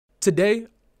Today,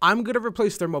 I'm going to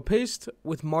replace thermal paste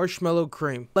with marshmallow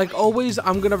cream. Like always,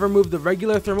 I'm going to remove the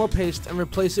regular thermal paste and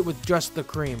replace it with just the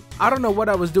cream. I don't know what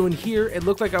I was doing here. It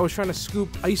looked like I was trying to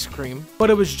scoop ice cream,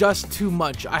 but it was just too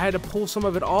much. I had to pull some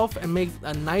of it off and make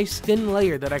a nice thin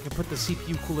layer that I could put the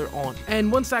CPU cooler on.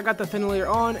 And once I got the thin layer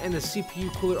on and the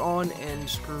CPU cooler on and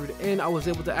screwed in, I was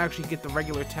able to actually get the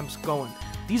regular temps going.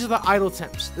 These are the idle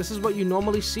temps. This is what you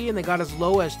normally see, and they got as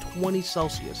low as 20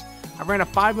 Celsius. I ran a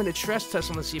 5-minute stress test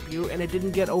on the CPU and it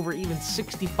didn't get over even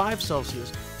 65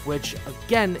 Celsius, which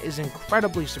again is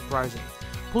incredibly surprising.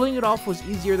 Pulling it off was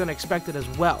easier than expected as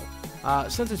well.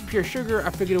 Since it's pure sugar, I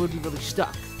figured it would be really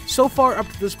stuck. So far up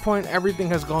to this point, everything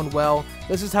has gone well.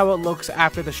 This is how it looks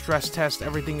after the stress test.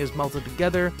 Everything is melted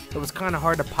together. It was kind of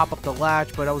hard to pop up the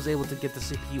latch, but I was able to get the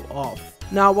CPU off.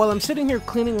 Now, while I'm sitting here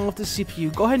cleaning off the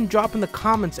CPU, go ahead and drop in the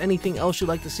comments anything else you'd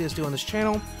like to see us do on this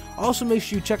channel. Also, make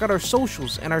sure you check out our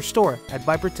socials and our store at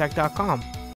ViprTech.com.